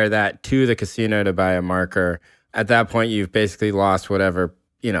wire that to the casino to buy a marker. At that point, you've basically lost whatever,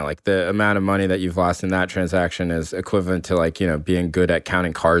 like the amount of money that you've lost in that transaction is equivalent to like, being good at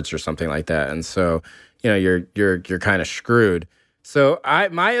counting cards or something like that. And so, you're kind of screwed. So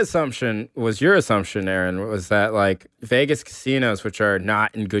my assumption was your assumption, Aaron, was that like Vegas casinos, which are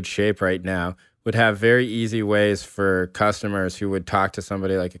not in good shape right now, would have very easy ways for customers who would talk to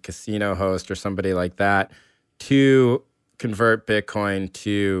somebody like a casino host or somebody like that to convert Bitcoin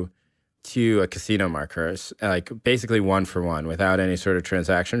to a casino marker, like basically 1-for-1 without any sort of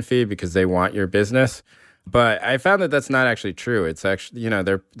transaction fee, because they want your business. But I found that that's not actually true. It's actually,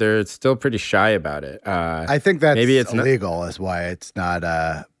 they're still pretty shy about it. I think that's maybe it's illegal is why it's not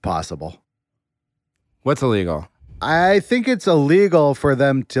possible. What's illegal? I think it's illegal for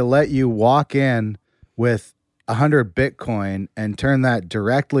them to let you walk in with 100 Bitcoin and turn that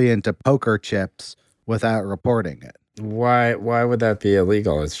directly into poker chips without reporting it. Why would that be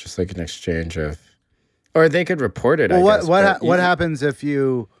illegal? It's just like an exchange of, or they could report it. Well, I guess, what happens if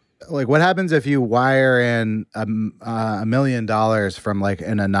you wire in $1 million from like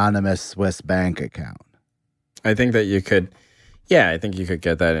an anonymous Swiss bank account? I think that you could. Yeah, I think you could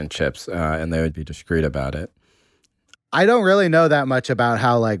get that in chips, and they would be discreet about it. I don't really know that much about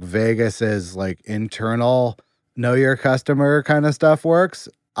how like Vegas's like internal know your customer kind of stuff works.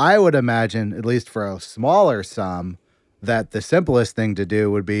 I would imagine, at least for a smaller sum, that the simplest thing to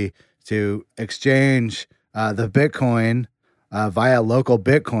do would be to exchange the Bitcoin via local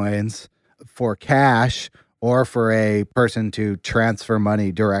Bitcoins for cash, or for a person to transfer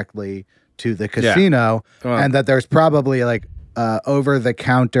money directly to the casino. Yeah. Well, and that there's probably like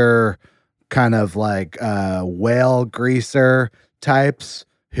over-the-counter kind of like whale greaser types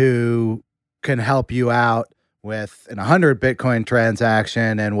who can help you out with an 100 Bitcoin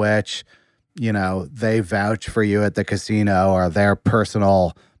transaction in which, they vouch for you at the casino, or their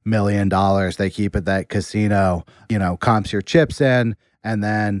personal $1 million they keep at that casino, comps your chips in, and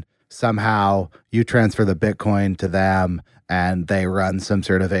then somehow you transfer the Bitcoin to them and they run some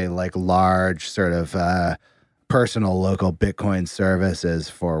sort of a like large sort of personal local Bitcoin services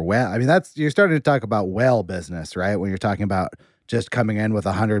for whale. I mean, you're starting to talk about whale business, right? When you're talking about just coming in with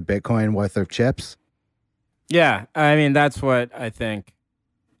 100 Bitcoin worth of chips. Yeah, I mean, that's what I think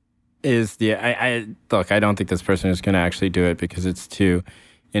is look, I don't think this person is going to actually do it because it's too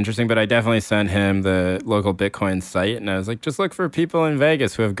interesting, but I definitely sent him the local Bitcoin site, and I was like, just look for people in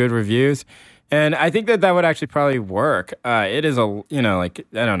Vegas who have good reviews. And I think that would actually probably work. It is I don't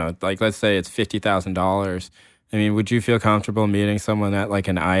know, like let's say it's $50,000. I mean, would you feel comfortable meeting someone at like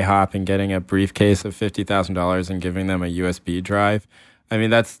an IHOP and getting a briefcase of $50,000 and giving them a USB drive? I mean,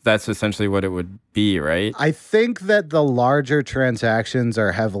 that's essentially what it would be, right? I think that the larger transactions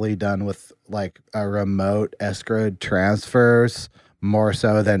are heavily done with like a remote escrowed transfers more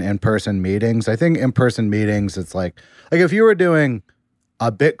so than in-person meetings. I think in-person meetings, it's like if you were doing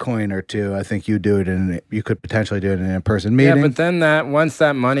a Bitcoin or two, I think you could potentially do it in an in-person meeting. Yeah, but then once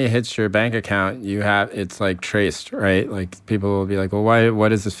that money hits your bank account, it's like traced, right? Like people will be like, well,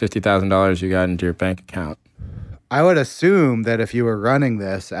 what is this $50,000 you got into your bank account? I would assume that if you were running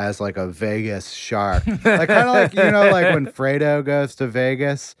this as like a Vegas shark, like kind of like, like when Fredo goes to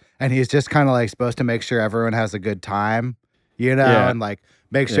Vegas and he's just kind of like supposed to make sure everyone has a good time, and like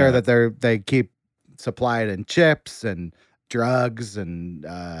make sure that they keep supplied in chips and drugs and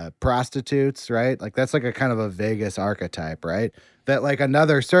prostitutes, right? Like that's like a kind of a Vegas archetype, right? That like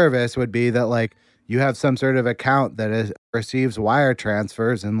another service would be that like you have some sort of account that receives wire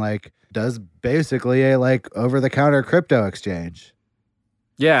transfers and like does basically a like over-the-counter crypto exchange.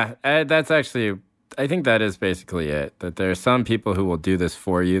 Yeah, that's actually, I think that is basically it. That there are some people who will do this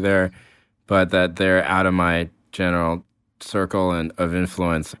for you there, but that they're out of my general circle of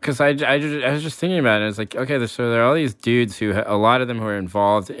influence. Because I was just thinking about it. It's like, okay, so there are all these dudes a lot of them who are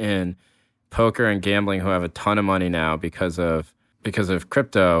involved in poker and gambling who have a ton of money now because of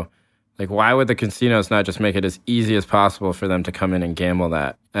crypto. Like, why would the casinos not just make it as easy as possible for them to come in and gamble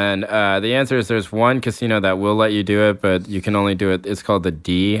that? And the answer is there's one casino that will let you do it, but you can only do it. It's called the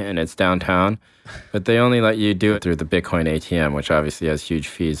D, and it's downtown. But they only let you do it through the Bitcoin ATM, which obviously has huge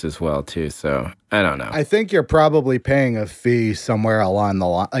fees as well, too. So I don't know. I think you're probably paying a fee somewhere along the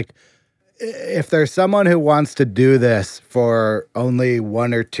line. Like, if there's someone who wants to do this for only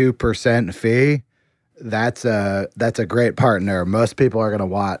 1 or 2% fee, that's a great partner. Most people are going to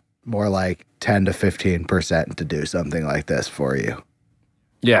want more like 10 to 15% to do something like this for you.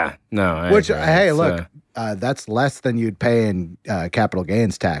 Yeah, no. Which, hey, look, that's less than you'd pay in capital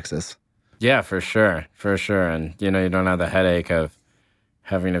gains taxes. Yeah, for sure. And, you don't have the headache of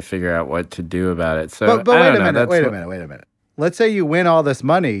having to figure out what to do about it. So, but wait a minute. Let's say you win all this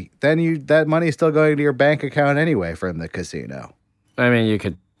money, then that money's still going to your bank account anyway from the casino. I mean, you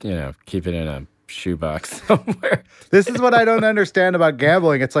could, keep it in a shoebox somewhere. This is what I don't understand about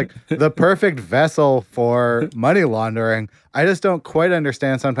gambling. It's like the perfect vessel for money laundering. I just don't quite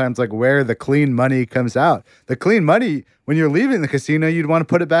understand sometimes like where the clean money comes out. The clean money, when you're leaving the casino, you'd want to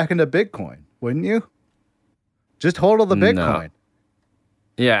put it back into Bitcoin, wouldn't you? Just hold all the Bitcoin. No.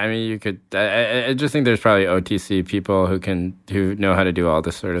 Yeah, I mean, you could. I just think there's probably OTC people who know how to do all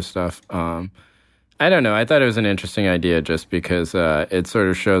this sort of stuff. I don't know. I thought it was an interesting idea just because it sort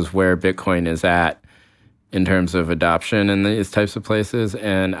of shows where Bitcoin is at in terms of adoption in these types of places.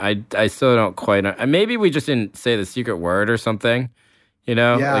 And I still don't quite... Maybe we just didn't say the secret word or something,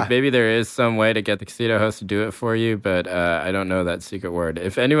 Yeah. Like maybe there is some way to get the casino host to do it for you, but I don't know that secret word.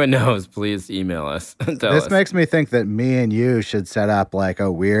 If anyone knows, please email us and tell us. This makes me think that me and you should set up like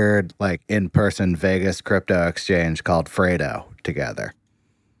a weird like in-person Vegas crypto exchange called Fredo together.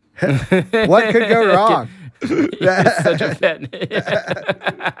 What could go wrong? It's such a pet name.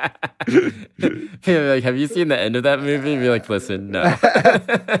 Like, have you seen the end of that movie? Be like, listen, no.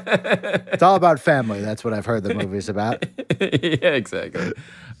 It's all about family. That's what I've heard the movie's about. Yeah, exactly.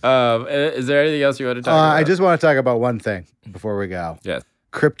 Is there anything else you want to talk about? I just want to talk about one thing before we go. Yes.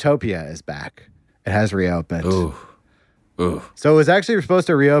 Cryptopia is back. It has reopened. Ooh. So it was actually supposed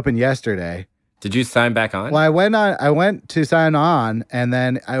to reopen yesterday. Did you sign back on? Well, I went to sign on, and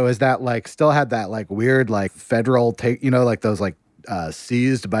then I was still had that like weird like federal take, like those like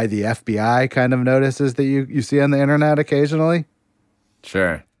seized by the FBI kind of notices that you see on the internet occasionally.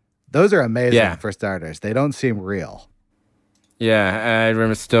 Sure. Those are amazing for starters. They don't seem real. Yeah,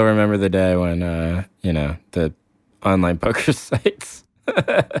 I still remember the day when the online poker sites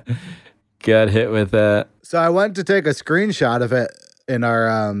got hit with that. So I went to take a screenshot of it in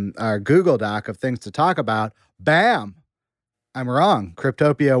our Google Doc of things to talk about. Bam! I'm wrong.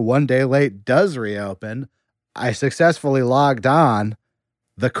 Cryptopia one day late does reopen. I successfully logged on.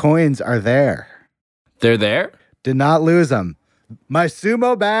 The coins are there. They're there? Did not lose them. My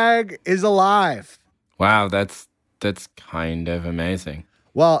sumo bag is alive. Wow, that's kind of amazing.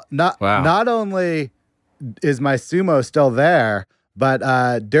 Well, not only is my sumo still there, but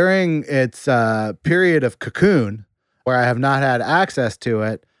during its period of cocoon, where I have not had access to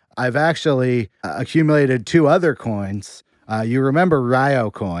it, I've actually accumulated 2 other coins. You remember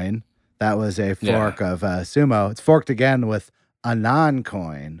Ryo coin? That was a fork of sumo. It's forked again with Anon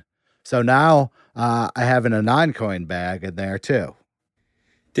coin. So now I have an Anon coin bag in there too.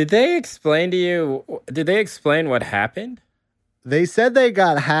 Did they explain to you? Did they explain what happened? They said they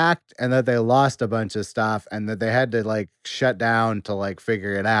got hacked and that they lost a bunch of stuff and that they had to like shut down to like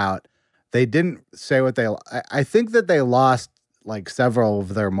figure it out. They didn't say what I think that they lost like several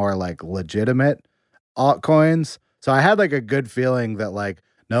of their more like legitimate altcoins. So I had like a good feeling that like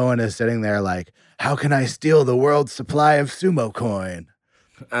no one is sitting there like, how can I steal the world's supply of sumo coin?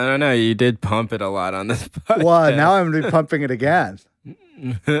 I don't know. You did pump it a lot on this podcast. Well, now I'm going to be pumping it again.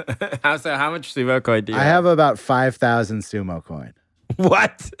 So how much sumo coin do you I have about 5,000 sumo coin.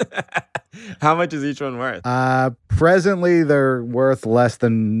 What? How much is each one worth? Presently, they're worth less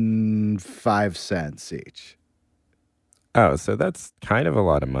than 5 cents each. Oh, so that's kind of a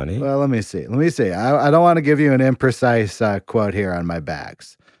lot of money. Well, let me see. I don't want to give you an imprecise quote here on my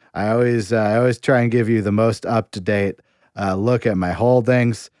bags. I always try and give you the most up-to-date look at my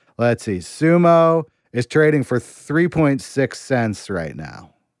holdings. Let's see. Sumo is trading for 3.6 cents right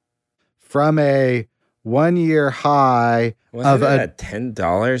now. From a 1-year high Wasn't it at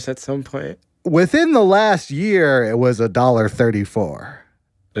 $10 at some point? Within the last year, it was $1.34.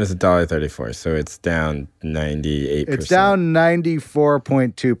 It was $1.34, so it's down 98%. It's down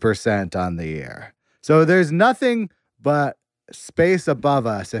 94.2% on the year. So there's nothing but space above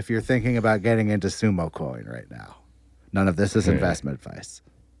us if you're thinking about getting into sumo coin right now. None of this is investment advice.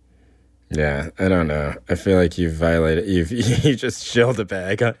 Yeah, I don't know. I feel like you just shilled a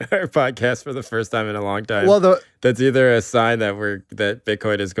bag on our podcast for the first time in a long time. Well, that's either a sign that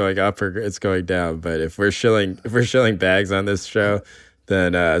Bitcoin is going up or it's going down. But if we're shilling bags on this show,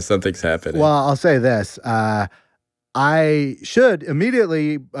 then something's happening. Well, I'll say this. I should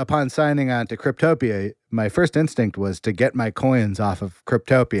immediately, upon signing on to Cryptopia, my first instinct was to get my coins off of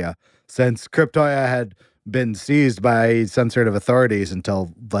Cryptopia, since Cryptopia had been seized by some sort of authorities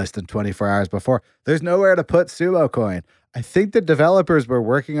until less than 24 hours before. There's nowhere to put sumo coin. I think the developers were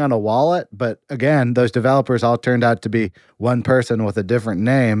working on a wallet, but again, those developers all turned out to be one person with a different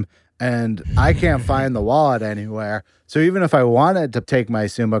name, and I can't find the wallet anywhere. So even if I wanted to take my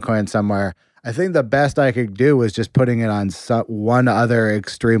sumo coin somewhere, I think the best I could do was just putting it on one other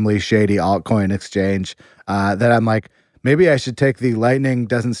extremely shady altcoin exchange that I'm like, maybe I should take the lightning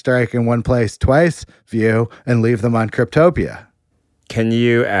doesn't strike in one place twice view and leave them on Cryptopia. Can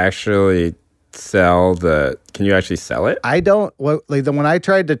you actually sell it? I don't. When I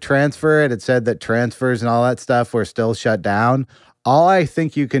tried to transfer it, it said that transfers and all that stuff were still shut down. All I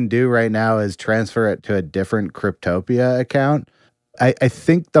think you can do right now is transfer it to a different Cryptopia account. I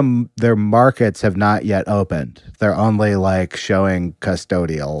think their markets have not yet opened. They're only like showing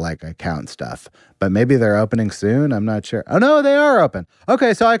custodial like account stuff. But maybe they're opening soon. I'm not sure. Oh no, they are open.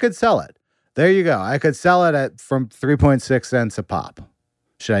 Okay, so I could sell it. There you go. I could sell it from 3.6 cents a pop.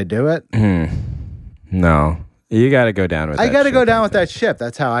 Should I do it? No. You got to go down with that. I got to go down with that ship.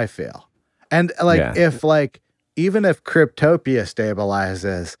 That's how I feel. And even if Cryptopia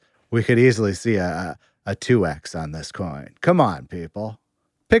stabilizes, we could easily see a 2x on this coin. Come on, people.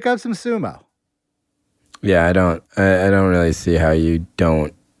 Pick up some sumo. Yeah, I don't really see how you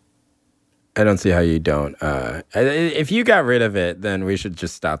don't. I don't see how you don't. If you got rid of it, then we should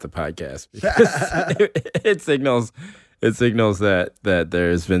just stop the podcast because it signals that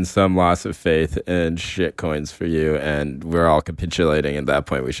there's been some loss of faith in shit coins for you, and we're all capitulating. At that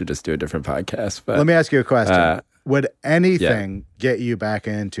point, we should just do a different podcast. But let me ask you a question. Would anything get you back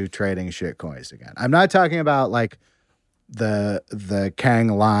into trading shit coins again? I'm not talking about like the Kang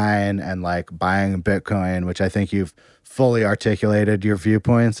line and like buying Bitcoin, which I think you've fully articulated your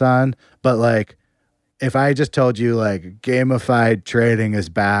viewpoints on. But like, if I just told you like gamified trading is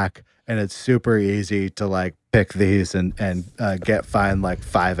back and it's super easy to like pick these and find like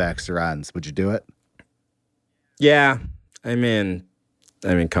 5x runs, would you do it? Yeah, I mean,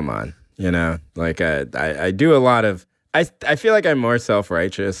 come on. You know, like I do a lot of I feel like I'm more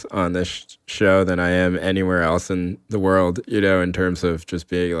self-righteous on this show than I am anywhere else in the world, in terms of just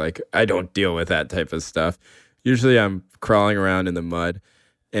being like, I don't deal with that type of stuff. Usually I'm crawling around in the mud.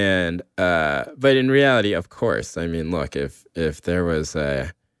 And but in reality, of course, I mean, look, if there was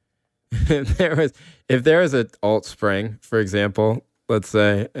a if there was an alt spring, for example, let's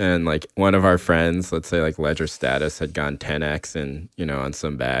say, and like one of our friends, let's say like Ledger Status had gone 10x and on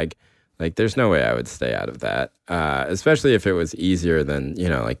some bag, like there's no way I would stay out of that, especially if it was easier than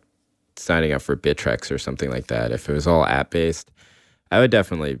like signing up for Bittrex or something like that. If it was all app based, I would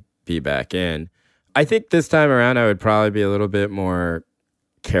definitely be back in. I think this time around I would probably be a little bit more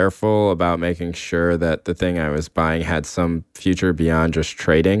careful about making sure that the thing I was buying had some future beyond just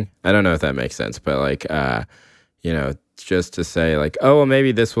trading. I don't know if that makes sense, but like, just to say like, oh, well,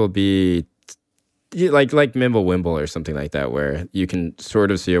 maybe this will be like Mimblewimble or something like that, where you can sort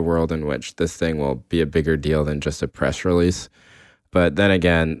of see a world in which this thing will be a bigger deal than just a press release. But then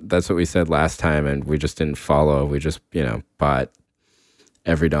again, that's what we said last time, and we just didn't follow. We just, bought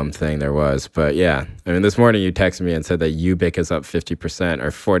every dumb thing there was. But yeah, I mean, this morning you texted me and said that Ubic is up 50%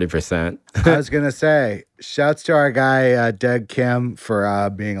 or 40%. I was going to say, shouts to our guy, Doug Kim, for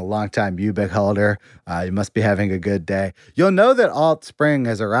being a longtime Ubic holder. You must be having a good day. You'll know that Alt Spring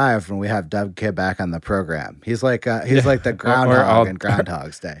has arrived when we have Doug Kim back on the program. He's like the groundhog in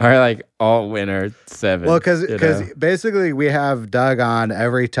Groundhog's Day. Or like Alt Winter 7. Well, because basically we have Doug on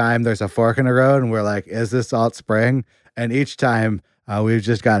every time there's a fork in the road, and we're like, is this Alt Spring? And each time, we've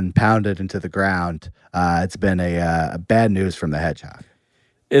just gotten pounded into the ground. It's been a bad news from the hedgehog.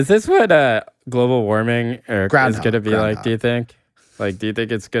 Is this what global warming is going to be like, do you think? Like, do you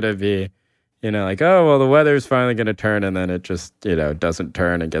think it's going to be, like, oh, well, the weather's finally going to turn, and then it just, doesn't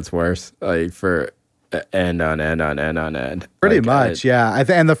turn and gets worse, like, for end on end on end on end? Pretty much, yeah.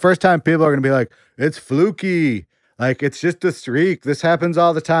 And the first time people are going to be like, it's fluky. Like, it's just a streak. This happens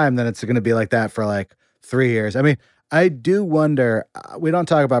all the time. Then it's going to be like that for, like, 3 years. I mean, I do wonder, we don't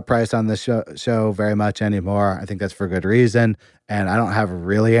talk about price on this show very much anymore. I think that's for good reason. And I don't have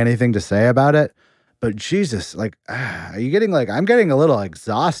really anything to say about it. But Jesus, like, are you getting I'm getting a little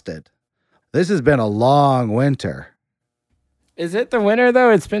exhausted. This has been a long winter. Is it the winter,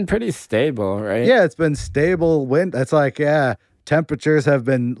 though? It's been pretty stable, right? Yeah, it's been stable wind. It's like, yeah, temperatures have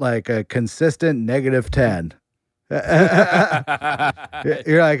been like a consistent -10.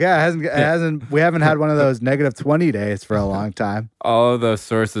 You're like, yeah, it hasn't. We haven't had one of those -20 days for a long time. All of those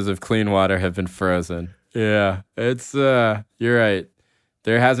sources of clean water have been frozen. Yeah, it's you're right.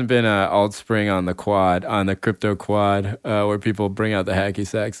 There hasn't been an alt spring on the crypto quad, where people bring out the hacky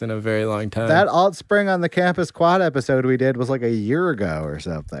sacks in a very long time. That alt spring on the campus quad episode we did was like a year ago or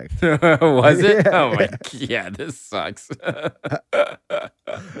something. Was it? Yeah. Oh my god, yeah, this sucks.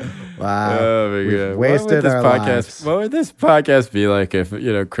 Wow. Oh my god. Wasted our lives. What would this podcast be like if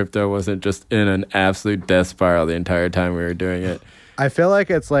crypto wasn't just in an absolute death spiral the entire time we were doing it? I feel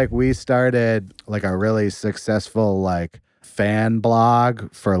like it's like we started like a really successful fan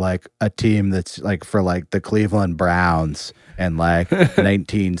blog for like a team that's like for like the Cleveland Browns in like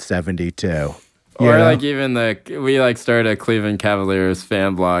 1972. Or like even we started a Cleveland Cavaliers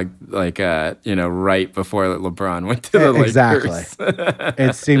fan blog right before LeBron went to the Lakers. Exactly.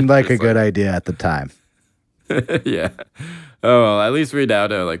 It seemed like a good idea at the time. Yeah. Oh, well, at least we now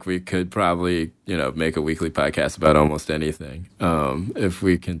know we could probably, make a weekly podcast about almost anything. If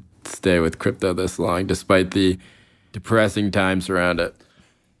we can stay with crypto this long, despite the depressing times around it.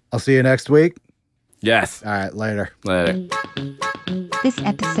 I'll see you next week. Yes. All right, later. This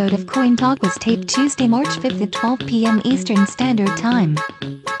episode of Coin Talk was taped Tuesday, March 5th at 12 p.m. Eastern Standard Time.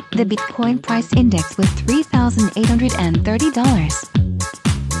 The Bitcoin price index was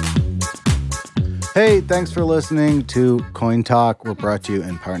 $3,830. Hey, thanks for listening to Coin Talk. We're brought to you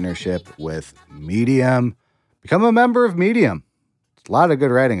in partnership with Medium. Become a member of Medium. A lot of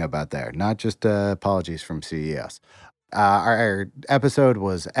good writing about there, not just apologies from CES. Our episode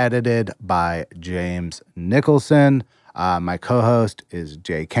was edited by James Nicholson. My co-host is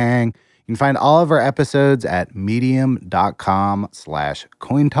Jay Kang. You can find all of our episodes at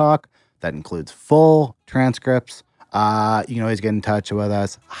medium.com/cointalk. That includes full transcripts. You can always get in touch with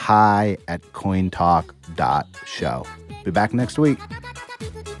us, hi@cointalk.show. Be back next week.